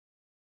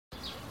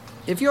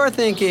If you're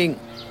thinking,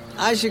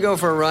 I should go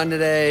for a run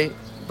today,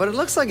 but it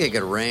looks like it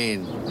could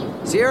rain,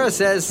 Sierra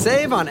says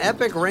save on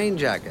epic rain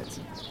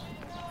jackets.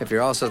 If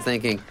you're also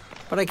thinking,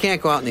 but I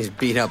can't go out in these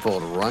beat-up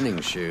old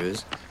running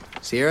shoes,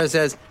 Sierra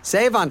says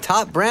save on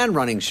top brand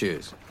running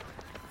shoes.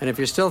 And if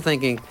you're still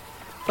thinking,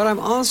 but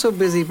I'm also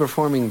busy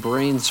performing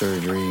brain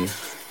surgery,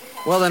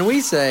 well, then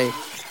we say,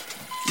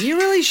 you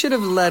really should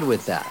have led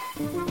with that.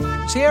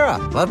 Sierra,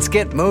 let's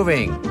get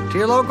moving to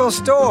your local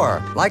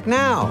store, like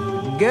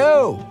now.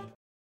 Go!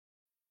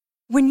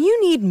 When you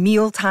need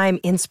mealtime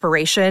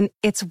inspiration,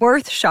 it's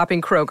worth shopping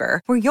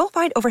Kroger, where you'll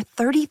find over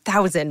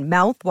 30,000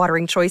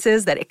 mouth-watering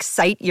choices that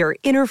excite your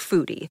inner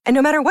foodie. And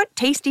no matter what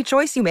tasty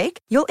choice you make,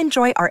 you'll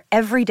enjoy our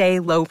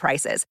everyday low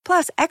prices,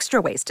 plus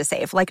extra ways to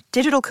save, like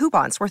digital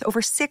coupons worth over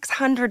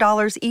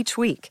 $600 each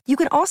week. You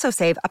can also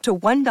save up to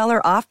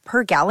 $1 off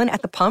per gallon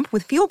at the pump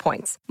with fuel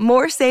points.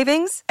 More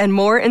savings and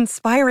more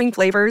inspiring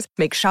flavors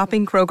make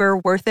shopping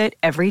Kroger worth it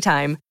every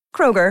time.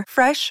 Kroger,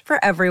 fresh for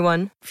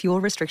everyone.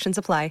 Fuel restrictions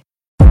apply.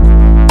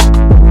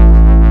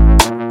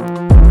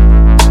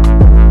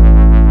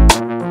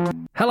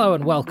 Hello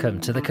and welcome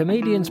to the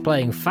Comedians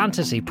Playing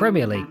Fantasy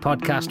Premier League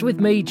podcast with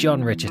me,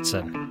 John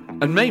Richardson.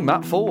 And me,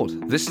 Matt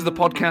Ford. This is the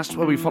podcast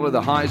where we follow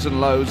the highs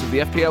and lows of the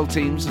FPL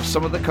teams of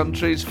some of the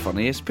country's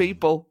funniest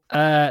people.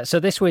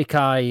 So this week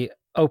I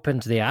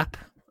opened the app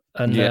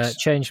and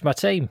changed my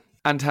team.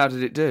 And how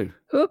did it do?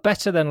 Oh,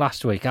 better than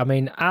last week. I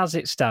mean, as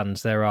it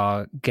stands, there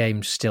are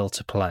games still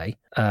to play.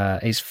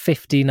 It's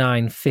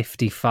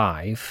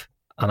 59-55.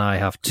 And I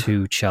have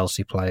two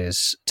Chelsea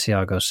players,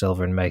 Thiago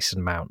Silva and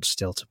Mason Mount,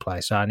 still to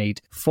play. So I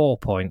need 4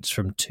 points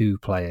from two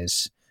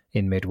players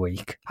in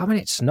midweek. I mean,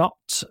 it's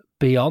not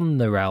beyond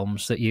the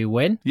realms that you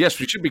win. Yes,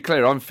 we should be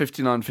clear. I'm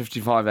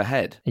 59-55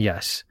 ahead.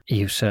 Yes,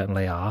 you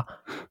certainly are.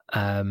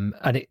 And,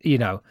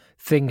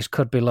 things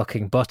could be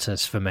looking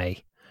butters for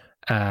me.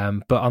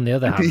 But on the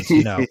other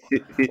hand,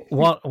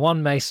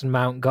 one Mason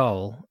Mount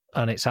goal,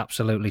 and it's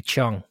absolutely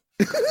chong.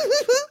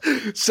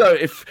 So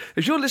if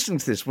you're listening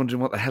to this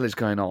wondering what the hell is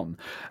going on,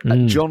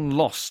 John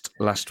lost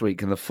last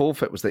week, and the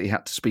forfeit was that he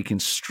had to speak in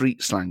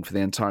street slang for the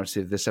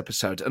entirety of this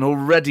episode. And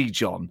already,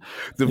 John,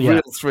 the real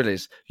thrill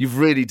is you've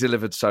really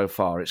delivered so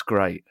far. It's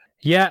great.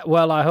 Yeah,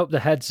 well, I hope the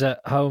heads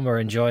at home are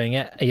enjoying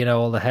it.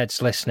 All the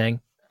heads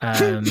listening.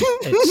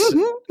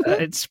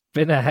 It's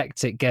been a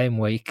hectic game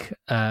week.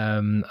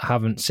 I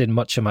haven't seen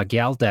much of my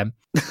Gyaldem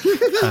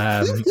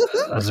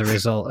as a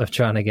result of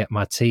trying to get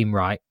my team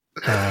right.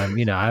 I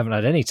haven't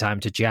had any time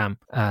to jam.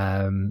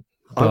 I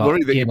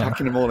worry that you're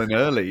packing them all in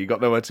early. You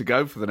got nowhere to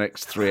go for the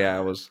next 3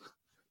 hours.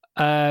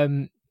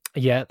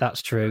 Yeah,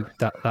 that's true.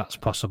 That's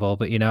possible.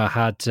 But I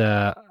had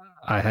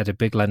a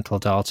big lentil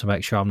dal to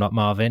make sure I'm not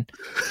Marvin.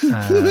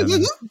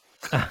 And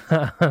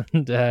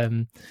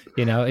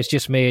it's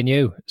just me and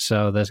you,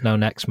 so there's no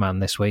next man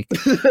this week.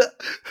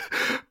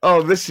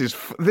 Oh, this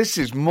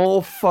is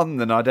more fun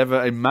than I'd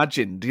ever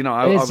imagined.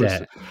 I was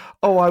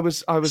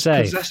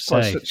possessed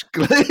by such.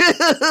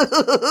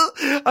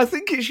 I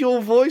think it's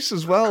your voice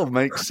as well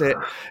makes it.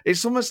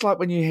 It's almost like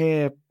when you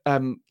hear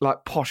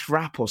like posh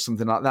rap or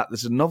something like that.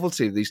 There's a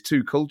novelty of these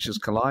two cultures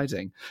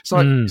colliding.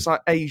 It's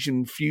like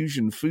Asian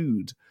fusion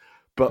food,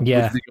 but with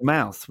your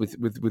mouth,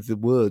 with the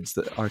words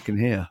that I can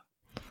hear.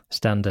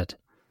 Standard.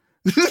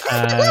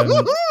 I love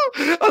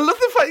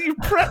the fact you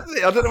prepped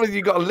it. I don't know whether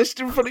you've got a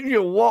list in front of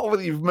you or what,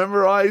 whether you've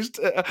memorised.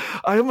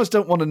 I almost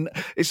don't want to.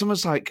 It's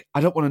almost like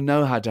I don't want to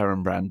know how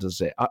Darren Brand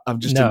does it. I'm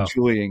just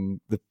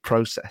enjoying the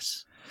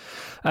process.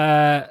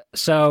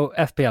 So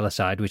FPL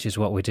aside, which is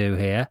what we do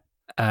here,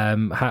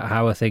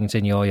 how are things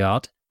in your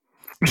yard?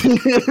 You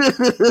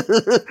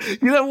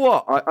know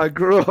what? I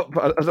grew up.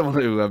 I don't want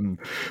to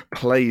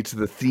play to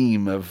the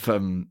theme of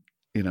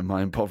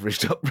my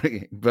impoverished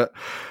upbringing, but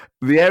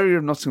the area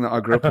of Nottingham that I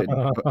grew up in,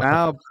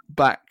 our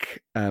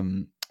back,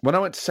 when I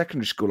went to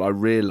secondary school, I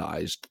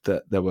realised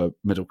that there were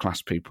middle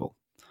class people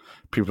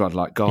had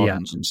like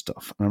gardens and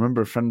stuff. And I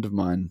remember a friend of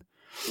mine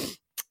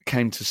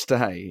came to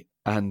stay,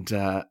 and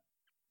our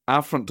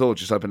front door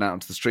just opened out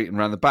onto the street, and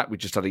around the back we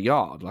just had a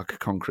yard, like a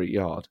concrete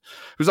yard.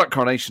 It was like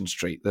Coronation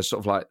Street. There's sort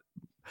of like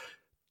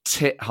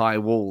tit-high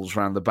walls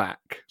around the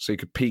back, so you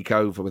could peek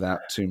over without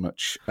too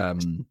much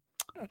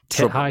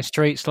Tit-high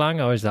street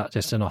slang, or is that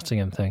just a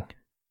Nottingham thing?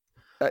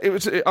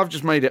 I've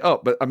just made it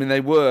up, but I mean,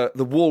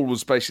 the wall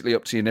was basically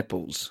up to your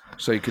nipples,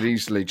 so you could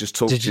easily just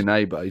talk to your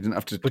neighbour. You didn't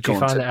have to. Would you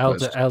find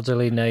that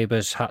elderly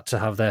neighbours had to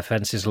have their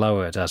fences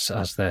lowered as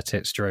their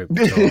tits drooped?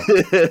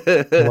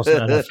 It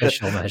wasn't an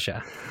official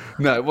measure.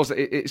 No, it wasn't.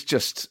 It's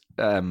just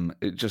a kind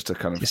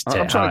of.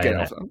 I'm trying to get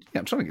off.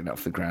 I'm trying to get it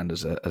off the ground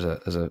as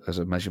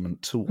a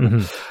measurement tool.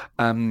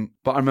 Mm-hmm.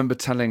 But I remember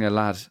telling a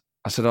lad,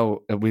 I said,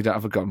 "Oh, we don't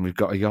have a garden. We've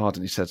got a yard."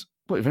 And he said,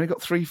 "What? You've only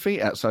got 3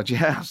 feet outside your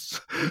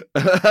house?"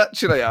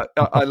 Actually, I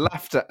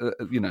laughed at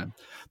the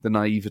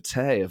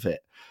naivete of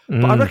it,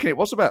 but I reckon it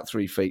was about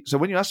 3 feet. So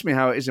when you ask me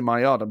how it is in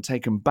my yard, I'm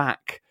taken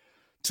back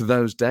to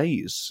those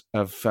days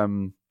of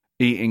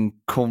eating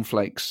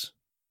cornflakes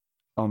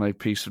on a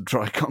piece of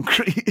dry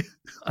concrete.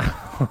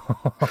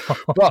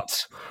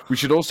 But we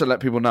should also let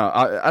people know,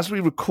 as we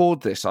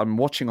record this, I'm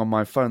watching on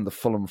my phone the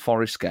Fulham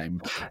Forest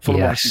game.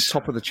 Fulham are actually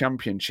top of the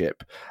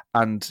Championship,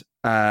 and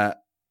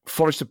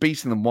Forest are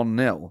beating them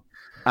 1-0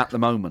 at the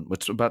moment. We're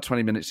about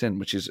 20 minutes in,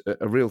 which is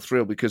a real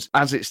thrill, because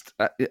as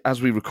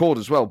we record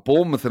as well,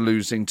 Bournemouth are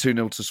losing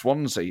 2-0 to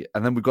Swansea,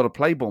 and then we've got to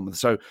play Bournemouth.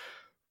 So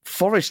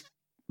Forest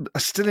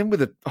are still in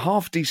with a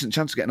half-decent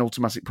chance to get an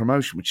automatic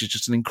promotion, which is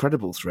just an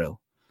incredible thrill.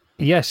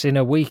 Yes, in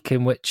a week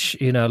in which,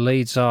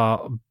 Leeds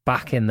are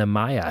back in the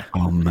mire.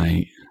 Oh,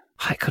 mate.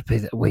 It could be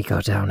that we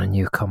go down and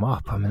you come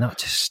up. I mean, that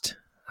just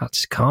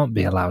can't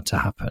be allowed to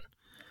happen.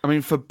 I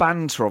mean, for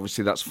banter,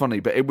 obviously, that's funny,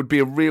 but it would be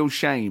a real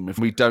shame if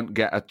we don't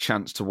get a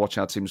chance to watch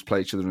our teams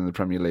play each other in the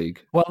Premier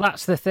League. Well,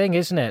 that's the thing,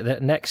 isn't it?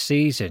 That next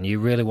season, you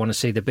really want to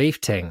see the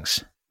beef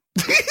tings.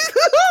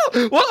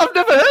 What? I've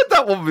never heard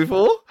that one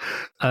before.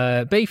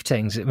 Beef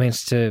tings, it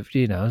means to,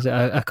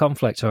 a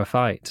conflict or a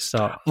fight to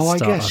start. I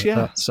guess,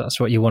 yeah. That's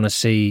what you want to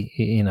see.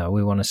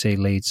 We want to see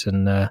Leeds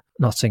and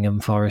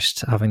Nottingham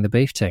Forest having the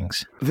beef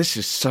tings. This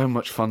is so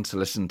much fun to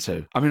listen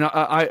to. I mean,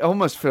 I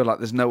almost feel like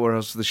there's nowhere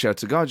else for the show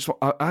to go.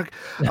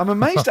 I'm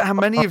amazed at how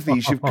many of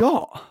these you've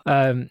got.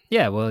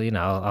 Yeah, well,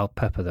 I'll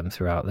pepper them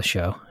throughout the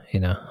show. I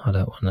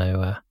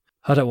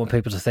don't want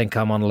people to think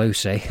I'm on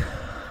Lucy.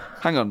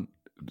 Hang on.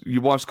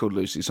 Your wife's called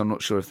Lucy, so I'm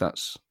not sure if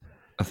that's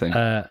a thing.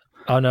 No,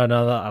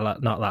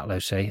 not that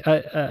Lucy.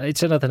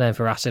 It's another name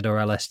for acid or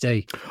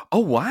LSD.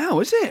 Oh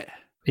wow, is it?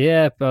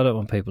 Yeah, but I don't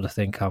want people to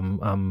think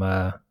I'm I'm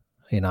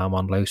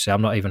on Lucy.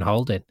 I'm not even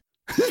holding.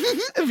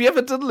 Have you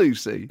ever done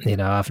Lucy?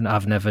 I've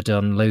never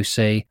done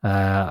Lucy.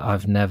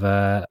 I've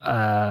never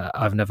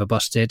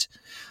busted,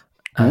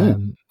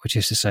 which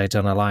is to say,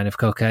 done a line of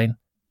cocaine.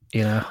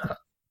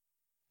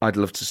 I'd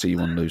love to see you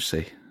on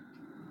Lucy.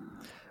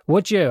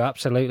 Would you?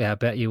 Absolutely, I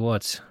bet you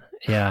would.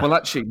 Yeah. Well,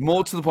 actually,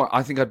 more to the point,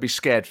 I think I'd be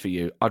scared for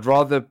you. I'd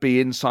rather be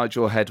inside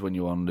your head when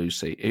you're on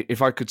Lucy.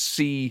 If I could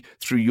see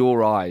through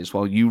your eyes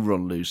while you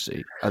run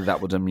Lucy,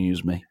 that would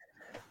amuse me.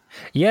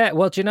 Yeah,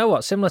 well, do you know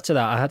what? Similar to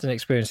that, I had an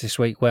experience this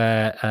week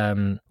where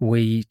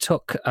we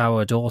took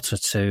our daughter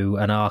to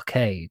an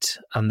arcade,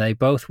 and they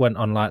both went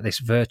on like this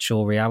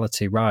virtual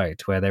reality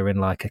ride where they're in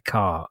like a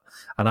car,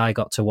 and I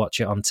got to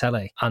watch it on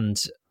telly.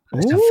 And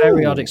it's a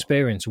very odd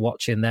experience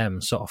watching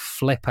them sort of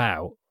flip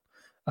out,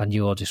 and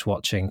you're just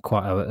watching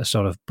quite a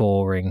sort of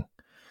boring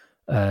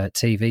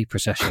TV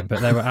procession.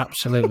 But they were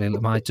absolutely,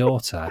 my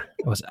daughter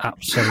was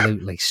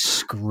absolutely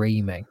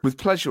screaming. With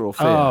pleasure or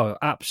fear? Oh,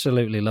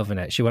 absolutely loving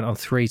it. She went on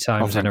 3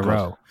 times in a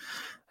row.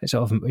 It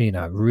sort of,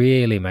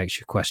 really makes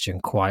you question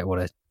quite what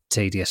a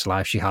tedious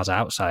life she has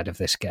outside of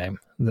this game.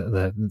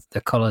 The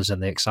colours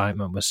and the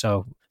excitement was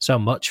so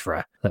much for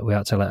her that we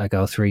had to let her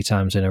go 3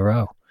 times in a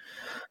row.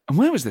 And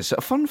where was this? At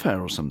a fun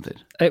fair or something?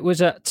 It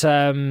was at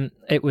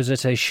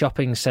a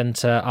shopping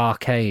centre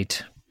arcade.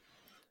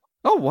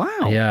 Oh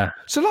wow! Yeah.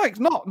 So like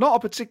not a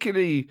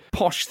particularly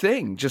posh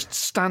thing, just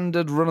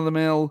standard run of the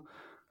mill.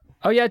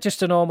 Oh yeah,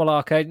 just a normal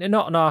arcade.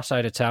 Not on our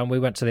side of town. We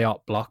went to the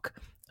Op Block.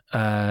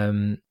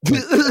 Which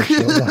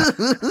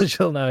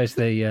you'll know is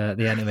the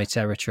enemy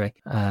territory.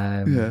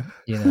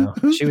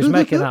 She was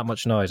making that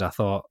much noise. I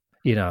thought,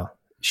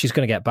 she's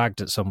going to get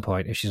bagged at some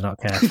point if she's not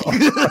careful.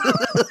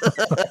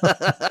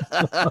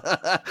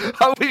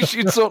 I wish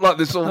you'd talk like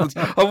this all the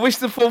time. I wish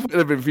the forfeit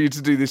had been for you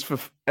to do this for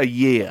a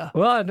year.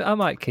 Well, I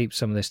might keep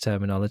some of this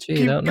terminology.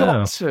 You don't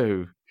know.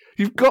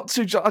 You've got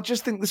to. I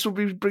just think this will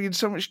be bringing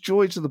so much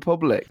joy to the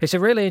public. It's a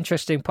really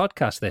interesting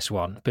podcast, this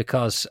one,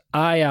 because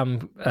I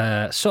am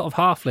sort of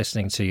half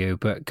listening to you,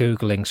 but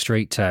Googling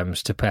street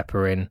terms to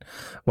pepper in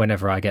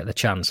whenever I get the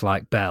chance,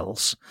 like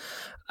bells.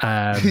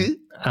 And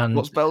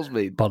what's bells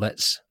mean?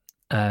 Bullets.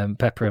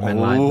 Pepper him in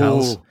like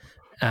bells.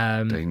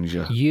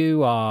 Danger.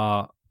 You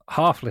are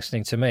half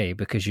listening to me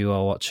because you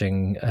are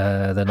watching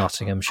the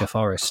Nottinghamshire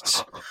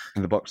Forests.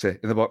 In the box here.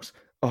 In the box.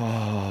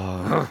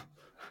 Oh.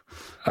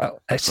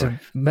 It's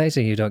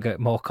amazing you don't get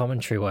more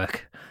commentary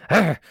work.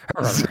 Matt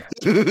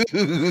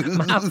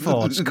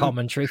Ford's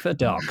commentary for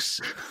dogs.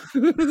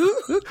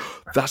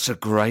 That's a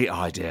great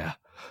idea.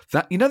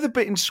 That the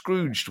bit in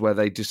Scrooged where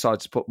they decide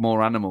to put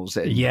more animals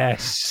in?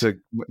 Yes.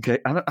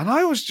 And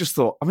I always just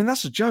thought, I mean,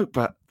 that's a joke,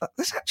 but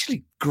there's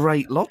actually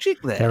great logic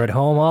there. They're at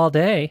home all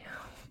day.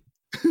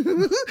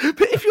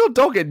 But if your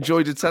dog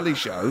enjoyed a telly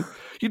show,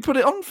 you'd put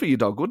it on for your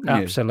dog, wouldn't you?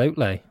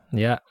 Absolutely.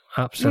 Yeah,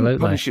 absolutely.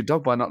 You'd punish your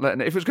dog by not letting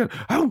it. If it was going,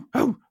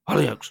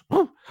 Hollyoaks,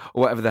 or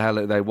whatever the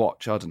hell they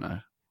watch, I don't know.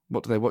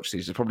 What do they watch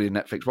these? It's probably a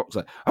Netflix box.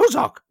 Like,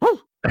 dog.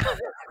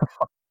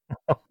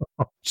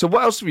 So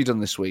what else have you done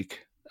this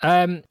week?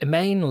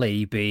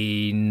 Mainly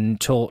been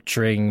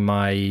torturing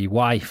my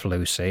wife,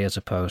 Lucy, as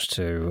opposed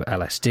to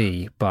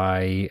LSD,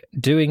 by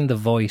doing the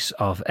voice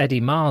of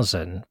Eddie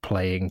Marsan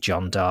playing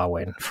John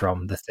Darwin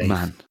from The Thief.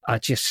 Man. I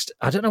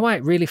don't know why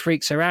it really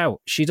freaks her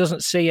out. She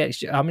doesn't see it.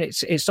 I mean,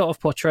 it's sort of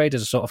portrayed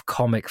as a sort of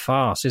comic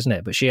farce, isn't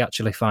it? But she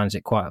actually finds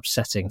it quite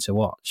upsetting to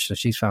watch. So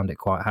she's found it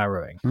quite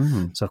harrowing.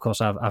 Mm-hmm. So, of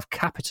course, I've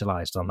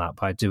capitalised on that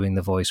by doing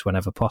the voice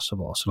whenever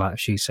possible. So, like, if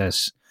she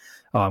says,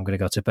 "Oh, I'm going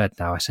to go to bed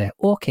now," I say,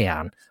 "Okay,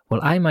 Anne.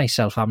 Well, I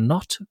myself am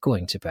not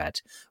going to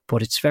bed,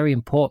 but it's very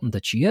important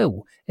that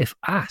you, if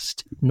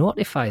asked,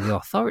 notify the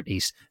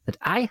authorities that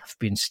I have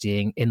been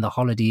staying in the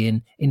Holiday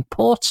Inn in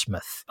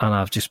Portsmouth." And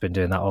I've just been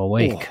doing that all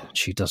week. Oh,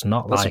 She does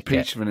not That's like a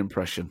peach it. of an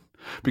impression.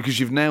 Because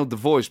you've nailed the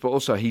voice, but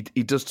also he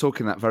does talk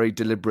in that very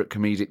deliberate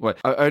comedic way.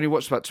 I only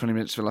watched about 20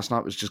 minutes of it last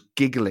night, was just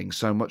giggling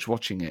so much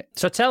watching it.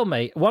 So tell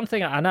me, one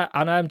thing, and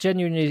I'm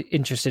genuinely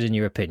interested in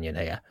your opinion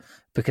here,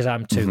 because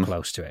I'm too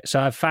close to it. So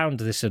I've found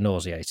this a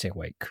nauseating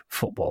week,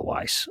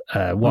 football-wise.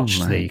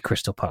 Watched the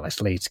Crystal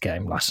Palace Leeds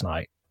game last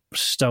night.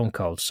 Stone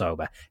cold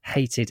sober.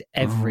 Hated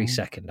every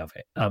second of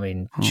it. I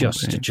mean,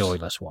 just a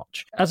joyless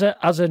watch. As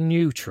a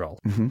neutral,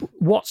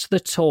 what's the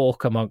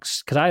talk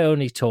amongst... Because I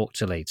only talk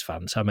to Leeds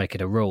fans. I make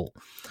it a rule.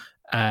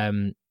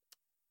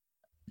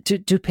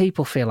 Do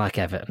people feel like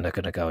Everton are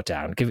going to go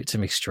down? Give it to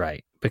me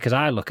straight. Because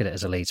I look at it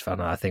as a Leeds fan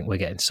and I think we're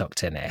getting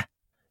sucked in here.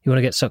 You want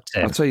to get sucked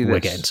in? I'll tell you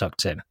We're this. getting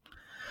sucked in.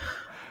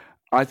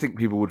 I think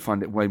people would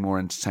find it way more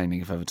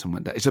entertaining if Everton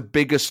went down. It's a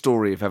bigger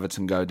story if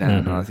Everton go down,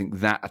 and I think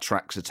that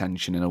attracts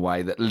attention in a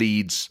way that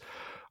Leeds,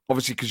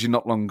 obviously because you're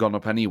not long gone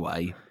up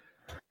anyway,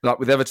 like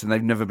with Everton,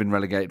 they've never been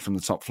relegated from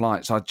the top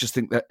flight. So I just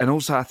think that, and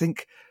also I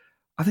think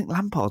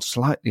Lampard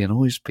slightly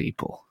annoys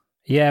people.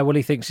 Yeah, well,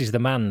 he thinks he's the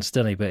man,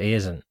 doesn't he? But he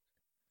isn't.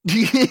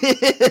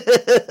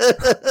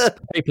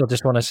 People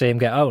just want to see him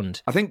get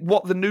owned. I think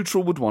what the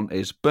neutral would want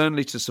is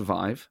Burnley to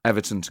survive,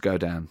 Everton to go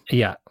down.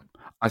 Yeah.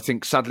 I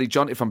think, sadly,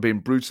 John, if I'm being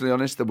brutally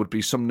honest, there would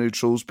be some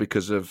neutrals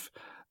because of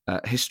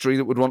history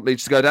that would want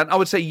Leeds to go down. I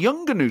would say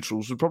younger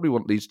neutrals would probably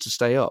want Leeds to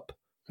stay up.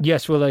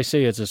 Yes, well, they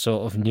see it as a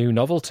sort of new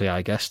novelty,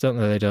 I guess, don't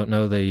they? They don't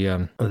know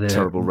the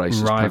terrible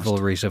racist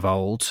rivalries of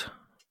old.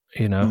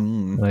 You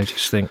know, they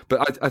just think.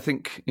 But I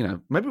think,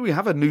 maybe we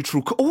have a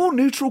neutral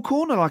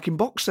corner like in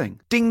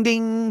boxing. Ding,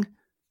 ding.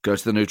 Go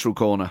to the neutral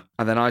corner.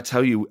 And then I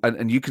tell you,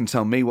 and you can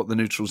tell me what the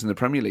neutrals in the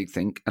Premier League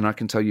think, and I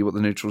can tell you what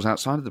the neutrals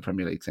outside of the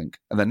Premier League think.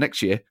 And then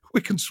next year, we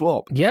can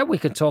swap. Yeah, we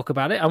can talk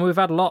about it. And we've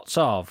had lots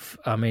of,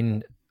 I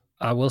mean,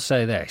 I will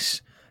say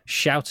this,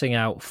 shouting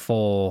out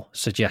for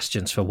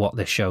suggestions for what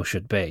this show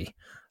should be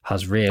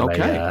has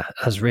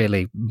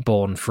really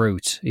borne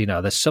fruit. You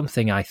know, there's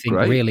something I think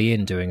really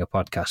in doing a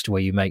podcast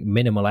where you make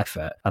minimal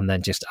effort and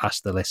then just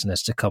ask the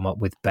listeners to come up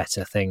with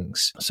better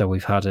things. So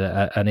we've had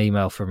an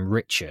email from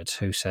Richard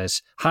who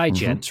says, "Hi,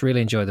 gents, really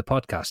enjoy the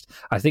podcast.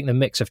 I think the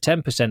mix of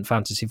 10%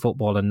 fantasy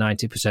football and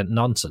 90%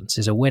 nonsense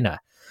is a winner.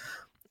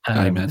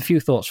 A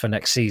few thoughts for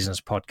next season's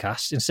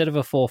podcast. Instead of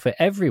a forfeit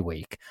every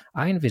week,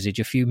 I envisage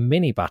a few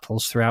mini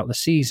battles throughout the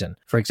season.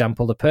 For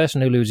example, the person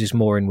who loses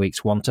more in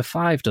weeks 1 to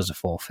 5 does a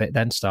forfeit,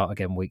 then start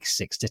again weeks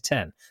 6 to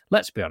 10.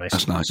 Let's be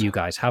honest, you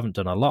guys haven't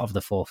done a lot of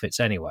the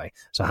forfeits anyway,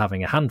 so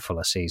having a handful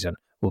a season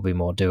will be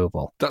more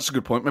doable." That's a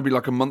good point. Maybe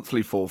like a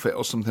monthly forfeit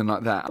or something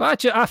like that.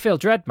 I feel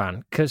dread,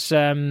 man, because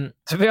to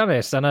be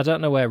honest, and I don't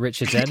know where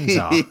Richard's ends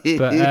are,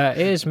 but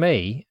here's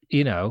me,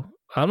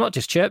 I'm not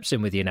just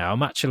chirping with you now.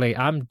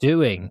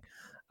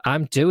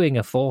 I'm doing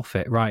a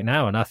forfeit right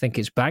now, and I think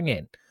it's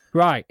banging.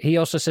 Right. He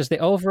also says the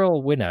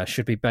overall winner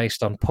should be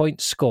based on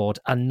points scored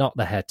and not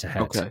the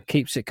head-to-head. Okay.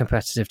 Keeps it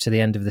competitive to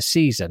the end of the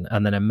season,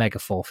 and then a mega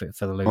forfeit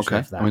for the loser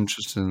of that. I'm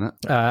interested in that.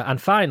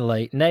 And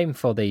finally, name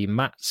for the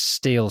Matt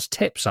Steele's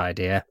tips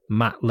idea,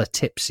 Matt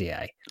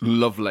Letipsier.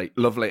 Lovely.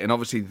 And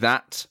obviously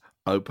that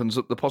opens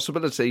up the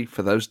possibility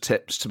for those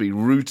tips to be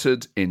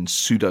rooted in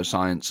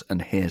pseudoscience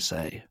and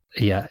hearsay.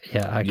 Yeah,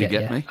 I get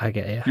you. Me? I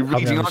get you. You're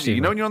reading, aren't you?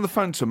 You know when you're on the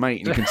phone to a mate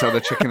and you can tell they're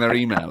checking their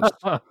emails?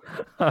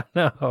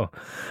 No.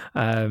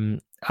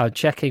 I'm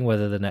checking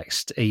whether the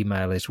next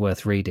email is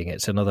worth reading.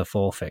 It's another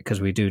forfeit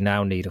because we do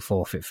now need a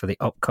forfeit for the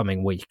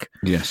upcoming week.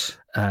 Yes.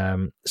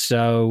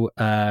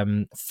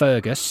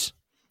 Fergus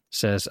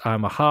says,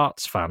 "I'm a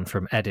Hearts fan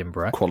from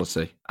Edinburgh.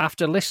 Quality.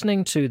 After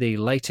listening to the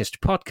latest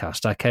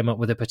podcast, I came up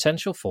with a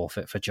potential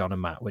forfeit for John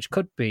and Matt, which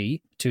could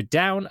be to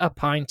down a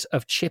pint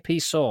of chippy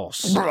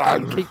sauce."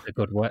 Keep the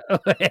good word.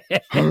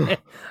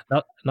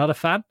 Not a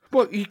fan?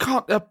 Well, you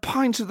can't. A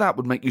pint of that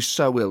would make you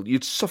so ill.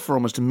 You'd suffer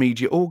almost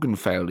immediate organ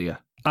failure.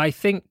 I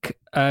think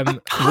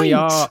we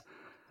are...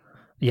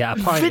 Yeah, a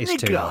pint vinegar.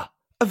 is too low.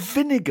 A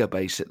vinegar,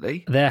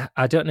 basically.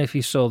 I don't know if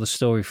you saw the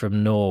story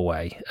from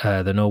Norway,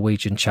 the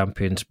Norwegian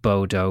champions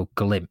Bodo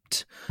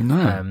Glimt.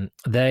 No.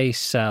 They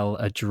sell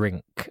a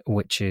drink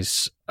which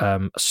is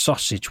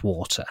sausage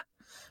water,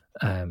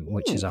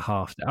 which is a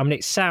half... I mean,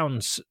 it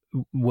sounds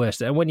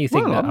worse. And when you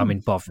think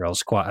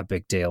Bovril's quite a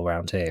big deal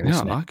around here,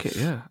 isn't it? I like it,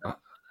 yeah.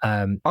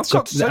 I've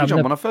got to say,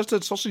 John, when I first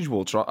heard sausage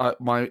water,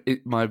 my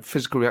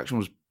physical reaction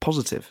was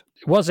positive.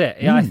 Was it?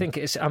 Yeah, I think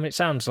it's... I mean, it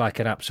sounds like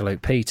an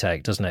absolute pea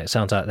take, doesn't it? It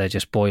sounds like they're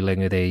just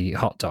boiling the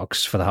hot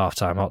dogs for the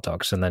halftime hot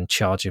dogs and then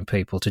charging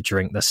people to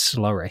drink the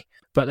slurry.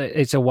 But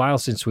it's a while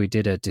since we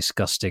did a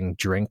disgusting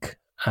drink.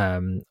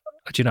 Do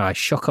you know, I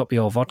shook up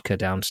your vodka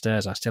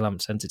downstairs. I still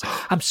haven't sent it.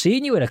 I'm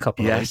seeing you in a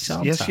couple of weeks,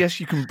 aren't I? Yes,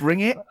 you can bring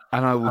it,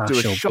 and I will do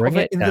a shot of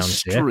it in the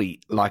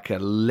street like a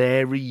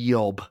Larry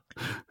Yob.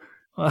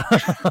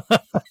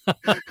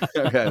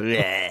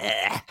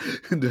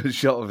 do a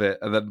shot of it,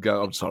 and then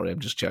go, I'm sorry, I'm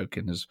just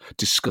joking, as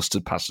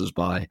disgusted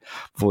passers-by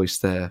voice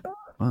there.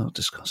 Well,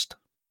 disgust.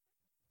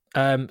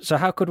 So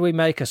how could we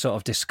make a sort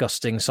of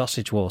disgusting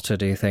sausage water,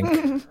 do you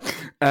think?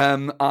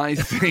 I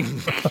think...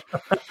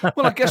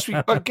 Well, I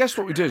guess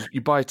what we do is you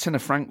buy a tin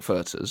of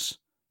Frankfurters,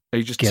 and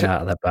you just Get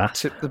out of the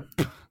bath.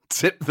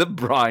 tip the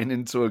brine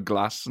into a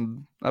glass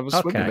and have a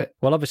swig of it.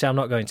 Well, obviously, I'm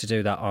not going to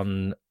do that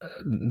on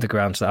the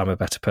grounds that I'm a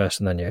better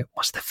person than you.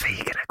 What's the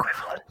vegan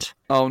equivalent?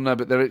 Oh, no,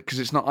 but because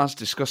it's not as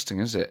disgusting,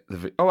 is it?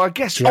 I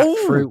guess...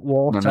 Jackfruit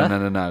water?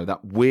 No.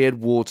 That weird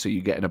water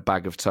you get in a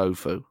bag of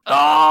tofu.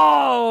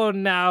 Oh,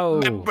 no.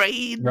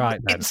 Membrane. Right,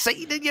 then.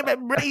 Insane in your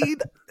membrane.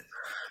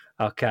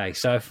 Okay,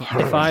 so if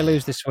I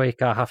lose this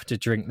week, I have to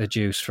drink the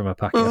juice from a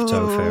packet of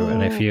tofu,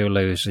 and if you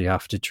lose, you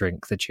have to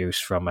drink the juice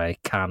from a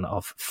can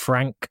of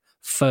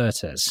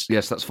Frankfurters.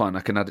 Yes, that's fine. I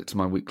can add it to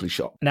my weekly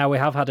shop. Now, we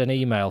have had an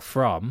email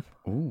from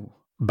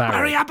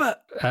Barry Abbott.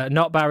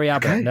 Not Barry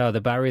Abbott, Okay. no,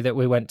 the Barry that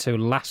we went to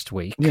last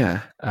week.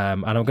 Yeah.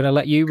 And I'm going to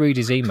let you read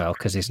his email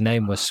because his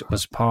name was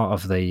part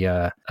of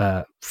the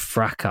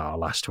fracas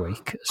last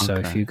week. So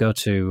if you go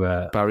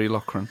to... Barry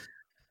Loughran.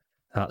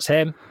 That's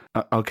him.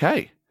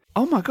 Okay.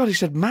 Oh my God, he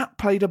said Matt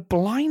played a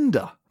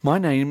blinder. My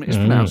name is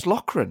pronounced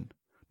Loughran,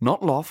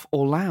 not Lough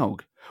or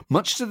Laug.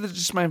 Much to the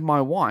dismay of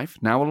my wife,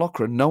 now a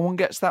Loughran, no one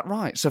gets that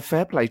right, so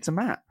fair play to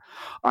Matt.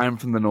 I am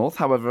from the north,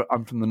 however,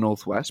 I'm from the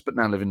northwest, but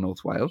now live in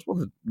North Wales. Well,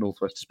 the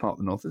northwest is part of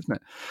the north, isn't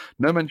it?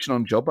 No mention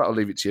on job, but I'll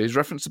leave it to you. His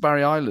reference to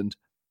Barry Island.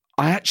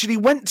 I actually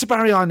went to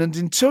Barry Island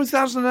in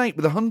 2008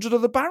 with 100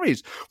 other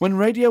Barrys when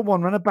Radio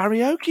 1 ran a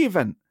Barryoke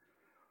event.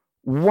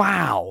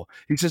 Wow.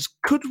 He says,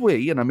 could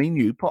we, and I mean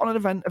you, put on an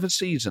event of a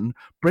season,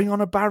 bring on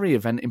a Barry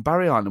event in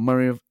Barry Island where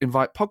we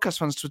invite podcast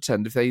fans to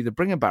attend if they either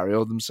bring a Barry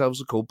or themselves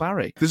are called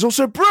Barry. There's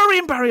also a brewery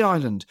in Barry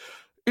Island.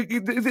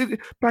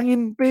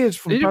 Banging beers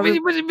from Barry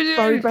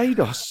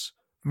Barbados.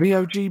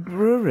 VOG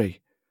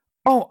Brewery.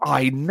 Oh,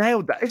 I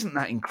nailed that. Isn't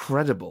that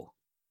incredible?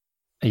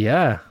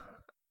 Yeah.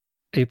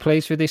 Are you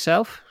pleased with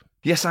yourself?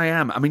 Yes, I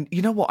am. I mean,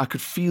 you know what? I could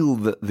feel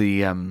that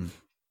the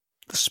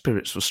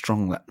spirits were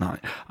strong that night.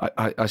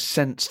 I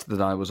sensed that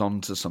I was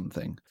onto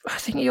something. I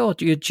think your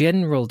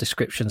general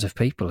descriptions of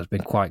people have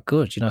been quite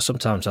good. You know,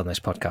 sometimes on this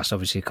podcast,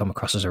 obviously, you come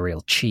across as a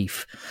real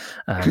chief.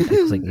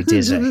 People think you're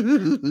dizzy.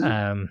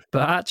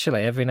 But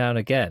actually, every now and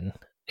again,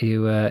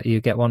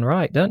 you get one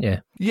right, don't you?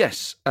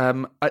 Yes.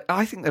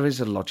 I think there is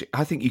a logic.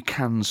 I think you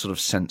can sort of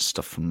sense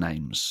stuff from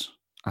names.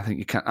 I think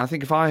you can. I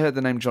think if I heard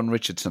the name John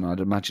Richardson,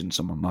 I'd imagine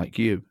someone like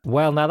you.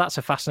 Well, now that's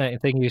a fascinating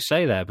thing you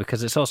say there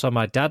because it's also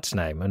my dad's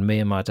name, and me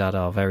and my dad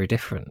are very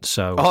different.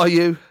 So, are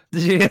you?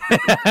 Yeah.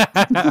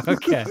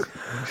 Okay.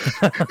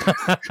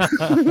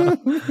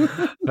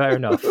 Fair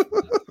enough.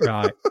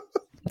 Right.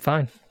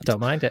 Fine. Don't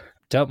mind it.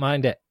 Don't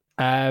mind it.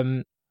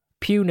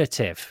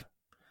 Punitive.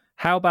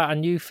 How about a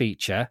new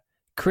feature?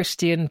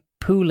 Christian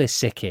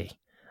Pulisic.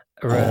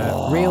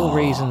 Real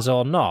reasons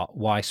or not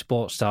why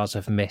sports stars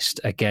have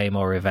missed a game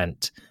or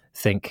event.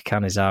 Think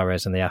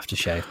Canizares and the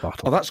aftershave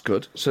bottle. Oh, that's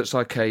good. So it's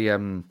like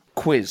a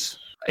quiz.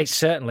 It's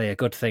certainly a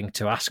good thing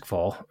to ask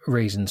for,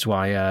 reasons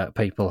why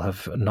people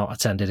have not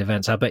attended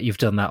events. I bet you've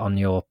done that on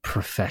your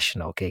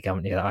professional gig,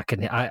 haven't you?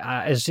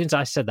 I as soon as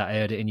I said that, I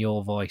heard it in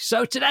your voice.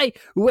 So today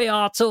we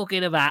are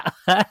talking about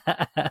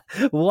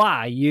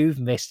why you've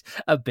missed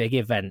a big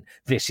event.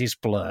 This is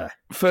Blur.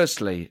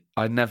 Firstly,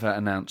 I never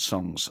announce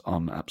songs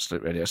on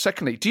Absolute Radio.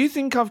 Secondly, do you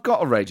think I've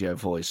got a radio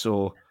voice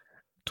or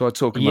do I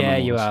talk in my Yeah,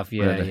 normals? you have.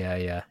 Yeah,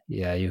 Really?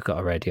 Yeah, you've got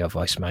a radio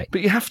voice, mate.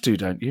 But you have to,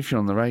 don't you, if you're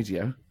on the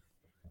radio?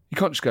 You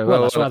can't just go...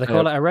 Well, that's why they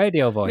call it a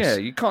radio voice. Yeah,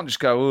 you can't just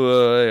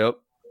go, hey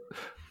up,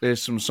 here's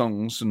some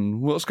songs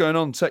and what's going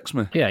on, text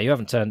me. Yeah, you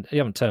haven't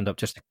turned up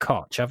just a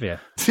cotch, have you?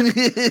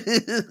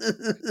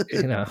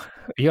 You know,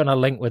 you're on a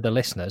link with the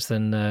listeners,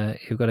 then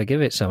you've got to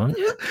give it someone.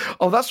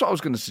 Oh, that's what I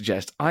was going to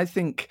suggest. I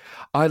think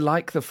I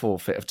like the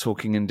forfeit of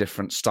talking in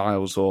different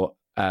styles or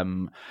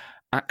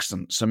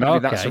accents. So maybe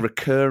that's a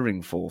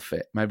recurring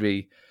forfeit.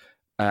 Maybe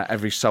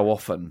every so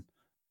often,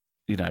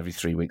 you know, every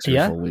 3 weeks, every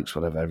 4 weeks,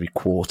 whatever, every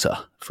quarter,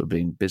 for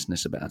being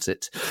business about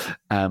it,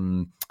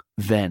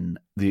 then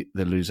the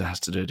loser has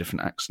to do a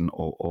different accent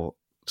or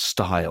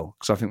style.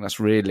 Because I think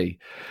that's really...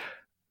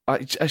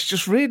 it's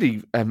just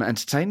really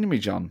entertaining me,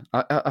 John.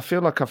 I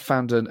feel like I've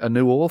found a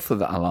new author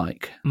that I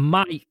like.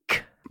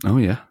 Mike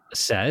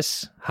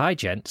says, hi,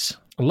 gents.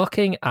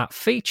 Looking at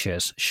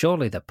features,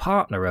 surely the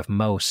partner of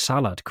Mo's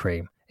salad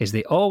cream is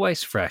the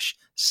always fresh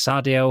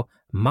Sadio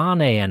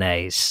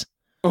Mayonnaise.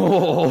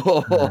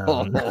 Oh,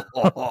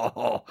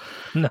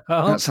 No.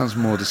 That sounds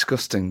more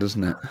disgusting,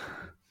 doesn't it?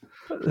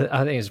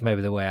 I think it's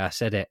maybe the way I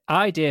said it.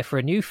 Idea for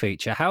a new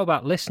feature. How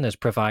about listeners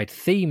provide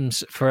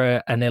themes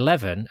for an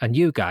 11 and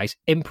you guys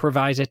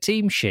improvise a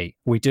team sheet?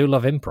 We do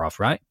love improv,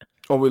 right?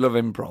 Oh, we love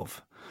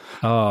improv.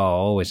 Oh,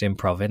 always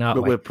improv, aren't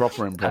But we? we're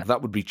proper improv.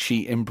 That would be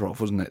cheat improv,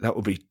 wasn't it? That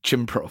would be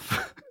chimprov.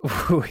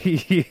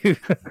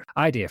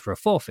 Idea for a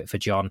forfeit for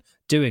John,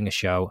 doing a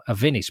show, a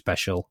Vinny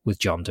special with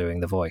John doing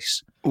the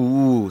voice.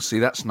 Ooh, see,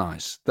 that's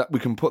nice. That we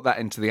can put that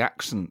into the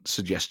accent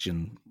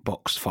suggestion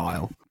box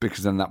file,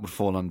 because then that would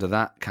fall under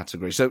that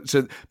category. So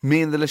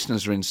me and the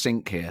listeners are in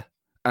sync here,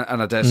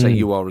 and I dare say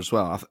you are as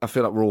well. I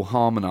feel like we're all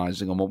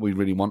harmonising on what we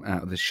really want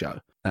out of this show.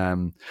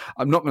 I'm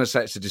not going to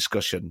say it's a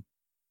discussion,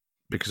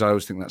 because I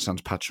always think that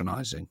sounds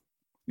patronising.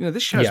 You know,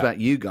 this show's about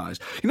you guys.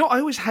 You know, I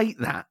always hate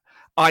that.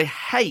 I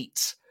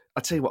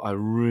tell you what, I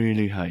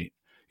really hate.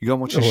 You go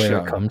and watch a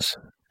show,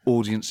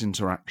 audience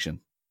interaction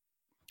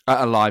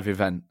at a live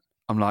event.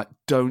 I'm like,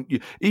 don't you?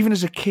 Even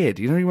as a kid,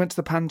 you know, you went to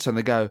the Panto and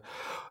they go,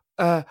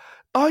 are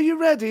you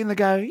ready? And they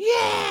go,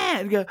 yeah.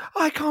 And you go,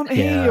 I can't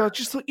hear you. I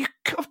just thought,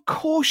 of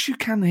course you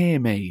can hear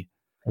me.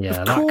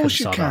 Yeah, of course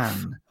you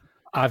can.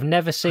 I've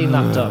never seen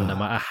that done, no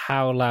matter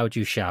how loud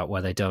you shout,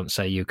 where they don't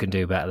say you can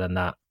do better than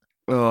that.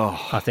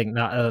 Oh. I think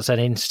that's an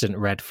instant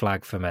red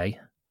flag for me.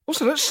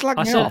 Also, don't slag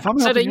me off. I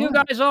said, are you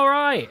guys all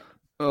right?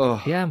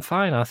 Oh. Yeah, I'm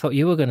fine. I thought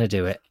you were going to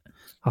do it.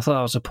 I thought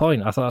that was the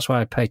point. I thought that's why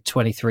I paid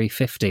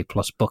 $23.50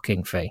 plus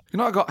booking fee. You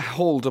know, I got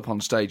hauled up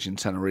on stage in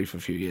Tenerife a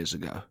few years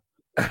ago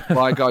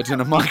by a guy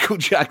doing a Michael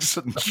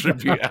Jackson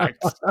tribute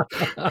act.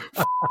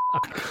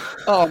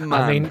 Oh, man.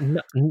 I mean,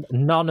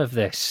 none of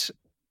this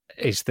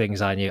is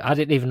things I knew. I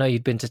didn't even know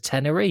you'd been to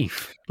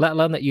Tenerife, let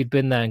alone that you'd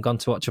been there and gone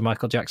to watch a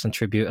Michael Jackson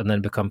tribute and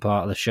then become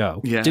part of the show.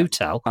 Yeah. Do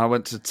tell. I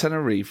went to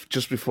Tenerife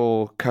just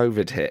before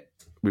COVID hit.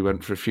 We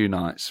went for a few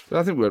nights.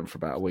 I think we went for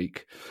about a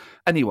week.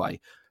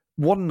 Anyway,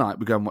 one night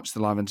we go and watch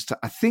the live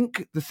entertainment. I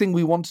think the thing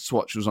we wanted to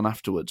watch was on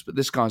afterwards, but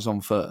this guy's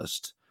on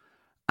first.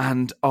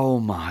 And oh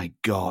my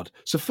God.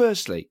 So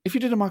firstly, if you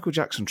did a Michael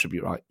Jackson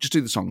tribute, right, just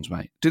do the songs,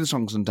 mate. Do the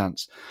songs and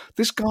dance.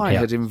 This guy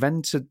had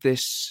invented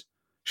this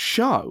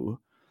show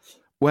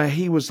where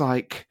he was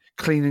like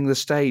cleaning the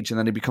stage and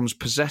then he becomes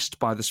possessed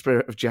by the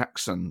spirit of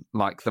Jackson,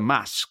 like The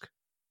Mask.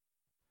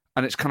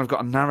 And it's kind of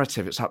got a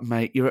narrative. It's like,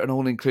 mate, you're at an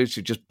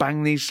all-inclusive. Just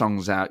bang these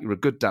songs out. You're a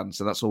good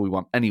dancer. That's all we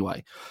want.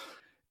 Anyway,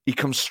 he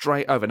comes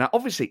straight over. Now,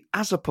 obviously,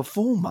 as a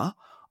performer,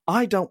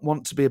 I don't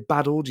want to be a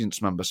bad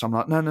audience member. So I'm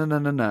like, no. And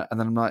then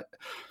I'm like,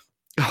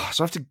 oh,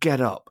 so I have to get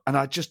up. And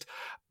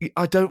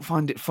I don't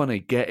find it funny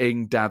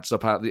getting dads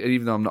up out,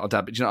 even though I'm not a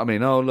dad, but you know what I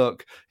mean? Oh,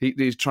 look,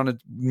 he's trying to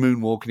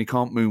moonwalk and he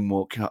can't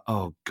moonwalk. You're like,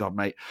 oh, God,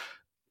 mate.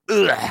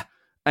 Ugh.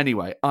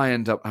 Anyway, I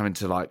end up having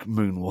to like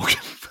moonwalk.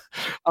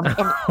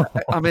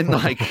 I'm in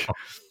like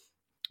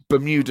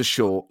Bermuda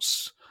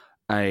shorts,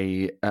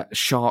 a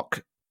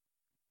shark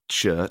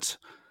shirt,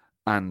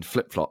 and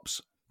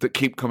flip-flops that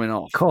keep coming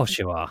off. Of course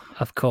you are.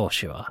 Of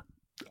course you are.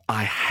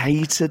 I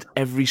hated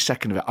every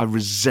second of it. I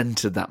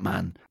resented that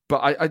man.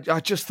 But I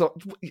just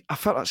thought, I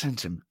felt like saying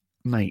to him,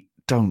 mate,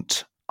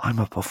 don't. I'm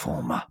a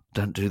performer.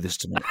 Don't do this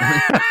to me.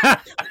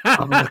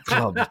 I'm in a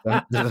club.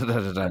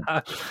 Don't.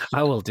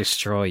 I will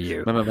destroy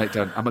you. No, mate,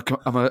 don't.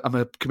 I'm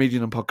a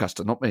comedian and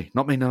podcaster. Not me.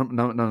 No.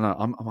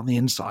 I'm on the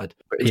inside.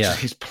 But just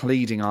his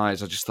pleading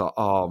eyes. I just thought,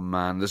 oh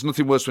man, there's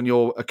nothing worse when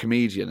you're a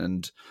comedian.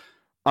 And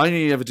I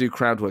only ever do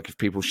crowd work if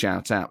people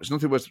shout out. There's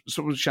nothing worse.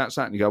 Someone shouts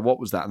out and you go, "What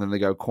was that?" And then they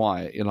go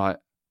quiet. You're like,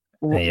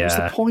 well, what's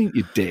the point,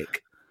 you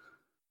dick?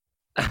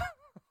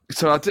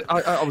 So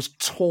I was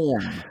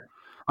torn.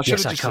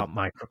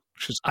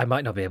 I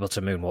might not be able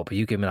to moonwalk, but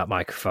you give me that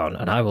microphone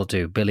and I will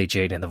do Billie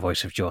Jean in the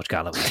voice of George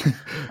Galloway.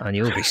 And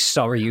you'll be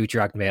sorry you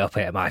dragged me up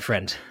here, my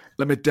friend.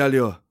 Let me tell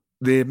you,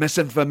 the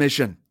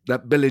misinformation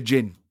that Billie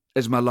Jean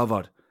is my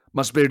lover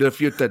must be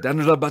refuted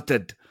and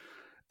rebutted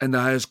in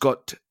the highest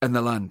court in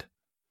the land.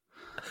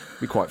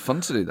 It'd be quite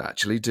fun to do that,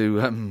 actually,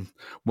 do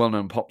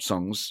well-known pop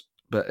songs,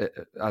 but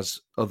as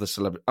other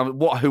celebrities. I mean,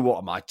 what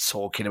am I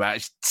talking about?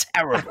 It's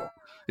terrible.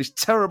 It's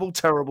terrible,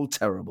 terrible,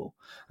 terrible.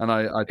 And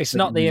it's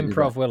not the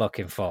improv we're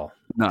looking for.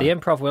 No. The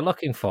improv we're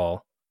looking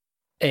for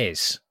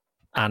is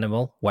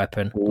animal,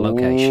 weapon,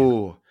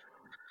 location.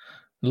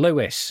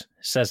 Lewis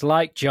says,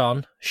 like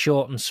John,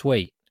 short and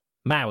sweet.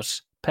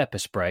 Mouse, pepper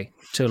spray,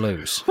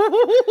 Toulouse.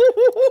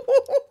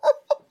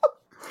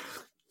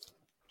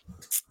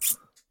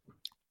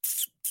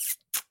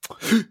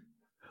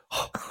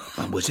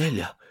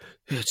 Mademoiselle,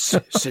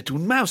 c'est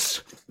une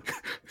mouse.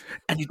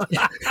 And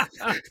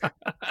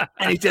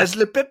it has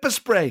the pepper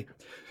spray.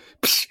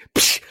 Psh,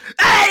 psh.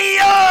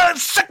 Hey,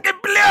 sucking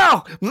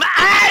blue! My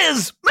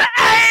eyes!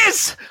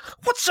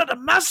 What sort of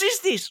mouse is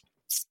this?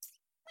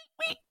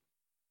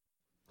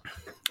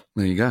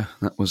 There you go.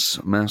 That was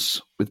a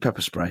mouse with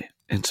pepper spray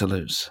in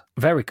Toulouse.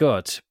 Very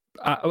good.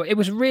 It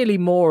was really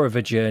more of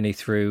a journey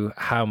through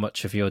how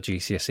much of your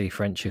GCSE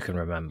French you can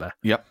remember.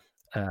 Yep.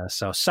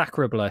 So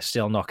Sacre Bleu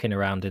still knocking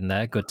around in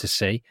there. Good to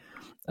see.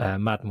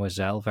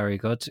 Mademoiselle, very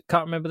good.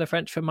 Can't remember the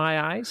French for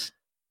my eyes.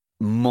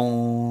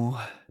 Mon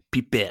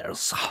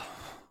pipers.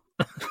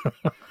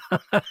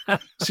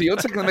 So you're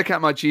taking the mick out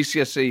of my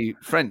GCSE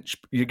French.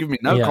 You give me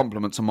no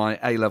compliments on my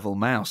A-level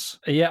mouse.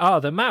 Yeah. Oh,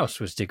 the mouse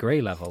was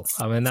degree level.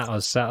 I mean, that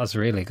was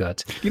really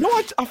good. You know,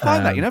 I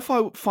find that. You know, if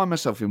I find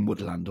myself in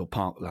woodland or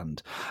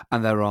parkland,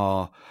 and there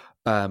are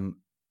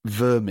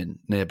vermin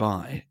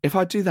nearby, if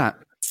I do that,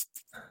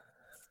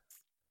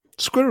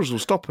 squirrels will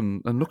stop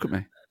and look at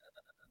me.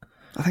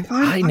 I think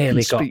I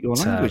nearly can speak got your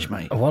language,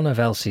 mate. one of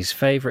Elsie's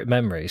favourite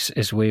memories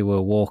is we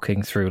were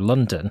walking through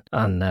London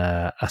and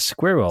a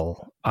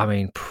squirrel,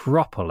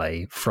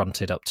 properly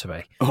fronted up to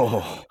me.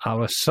 Oh, I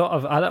was sort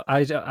of,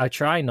 I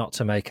try not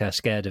to make her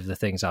scared of the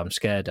things I'm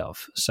scared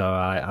of, so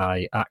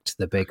I act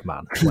the big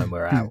man when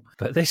we're out.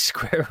 But this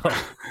squirrel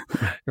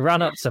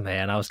ran up to me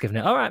and I was giving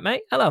it, all right,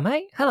 mate,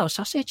 hello,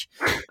 sausage.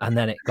 And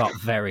then it got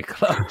very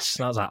close.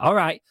 And I was like, all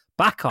right,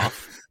 back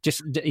off.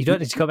 Just, you don't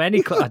need to come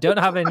any close. I don't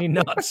have any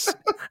nuts.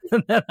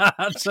 And then I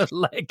had to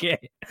leg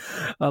it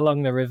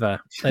along the river.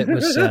 It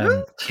was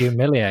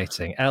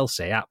humiliating.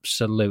 Elsie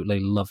absolutely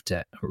loved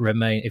it.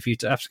 If you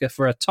have to go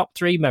for a top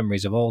 3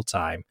 memories of all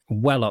time,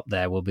 well up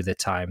there will be the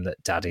time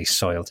that Daddy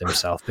soiled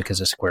himself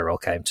because a squirrel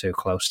came too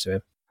close to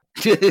him.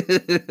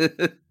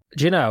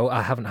 Do you know,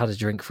 I haven't had a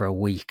drink for a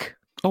week.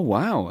 Oh,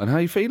 wow. And how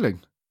are you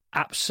feeling?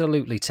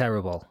 Absolutely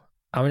terrible.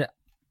 I'm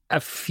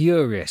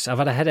furious. I've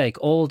had a headache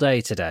all day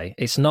today.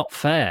 It's not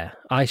fair.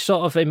 I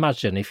sort of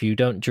imagine if you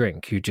don't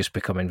drink, you just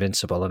become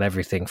invincible and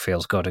everything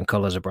feels good and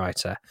colours are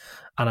brighter.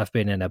 And I've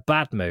been in a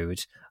bad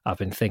mood. I've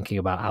been thinking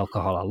about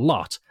alcohol a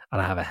lot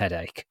and I have a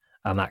headache.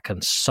 And that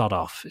can sod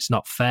off. It's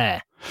not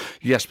fair.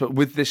 Yes, but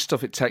with this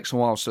stuff, it takes a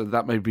while. So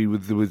that may be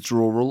with the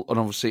withdrawal and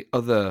obviously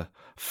other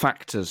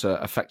factors are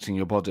affecting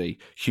your body.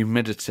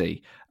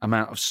 Humidity,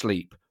 amount of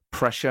sleep,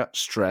 pressure,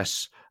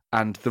 stress,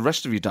 and the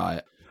rest of your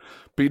diet.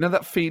 But you know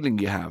that feeling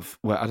you have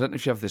where, I don't know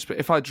if you have this, but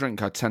if I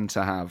drink, I tend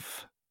to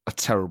have a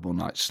terrible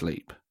night's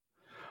sleep.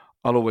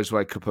 I'll always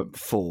wake up at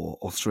 4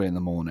 or 3 in the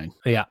morning.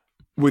 Yeah.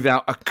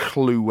 Without a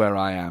clue where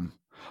I am.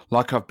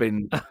 Like I've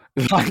been,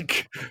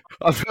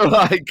 I feel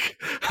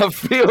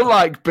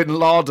like Bin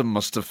Laden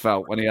must have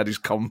felt when he had his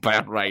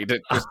compound raid.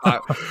 It just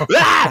like,